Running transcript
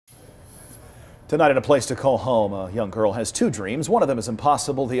Tonight in A Place to Call Home, a young girl has two dreams. One of them is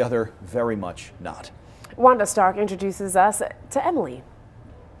impossible, the other very much not. Wanda Stark introduces us to Emilee.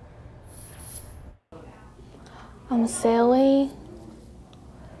 I'm silly.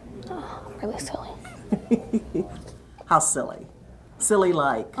 Oh, really silly. How silly? Silly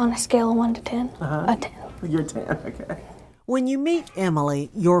like? On a scale of 1 to 10, a 10. You're 10, okay. When you meet Emilee,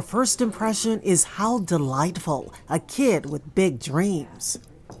 your first impression is how delightful, a kid with big dreams.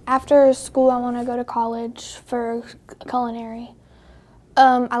 After school, I want to go to college for culinary.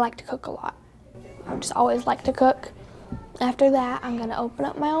 I like to cook a lot. I just always like to cook. After that, I'm going to open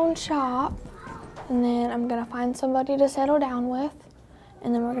up my own shop, and then I'm going to find somebody to settle down with,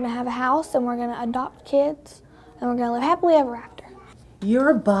 and then we're going to have a house, and we're going to adopt kids, and we're going to live happily ever after.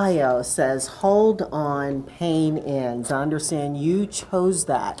 Your bio says, hold on, pain ends. I understand you chose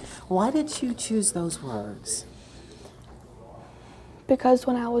that. Why did you choose those words? Because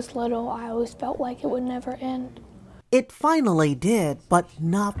when I was little, I always felt like it would never end. It finally did, but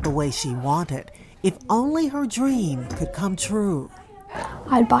not the way she wanted. If only her dream could come true.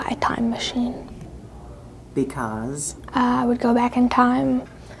 I'd buy a time machine. Because? I would go back in time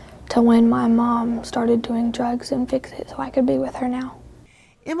to when my mom started doing drugs and fix it so I could be with her now.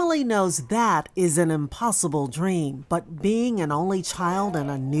 Emilee knows that is an impossible dream, but being an only child in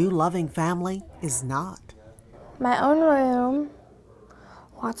a new loving family is not. My own room,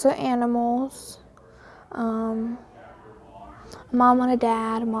 lots of animals, a mom and a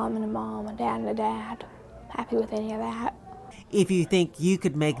dad, a mom and a mom, a dad and a dad. Happy with any of that. If you think you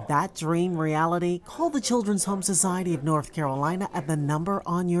could make that dream reality, call the Children's Home Society of North Carolina at the number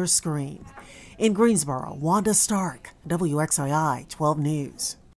on your screen. In Greensboro, Wanda Stark, WXII 12 News.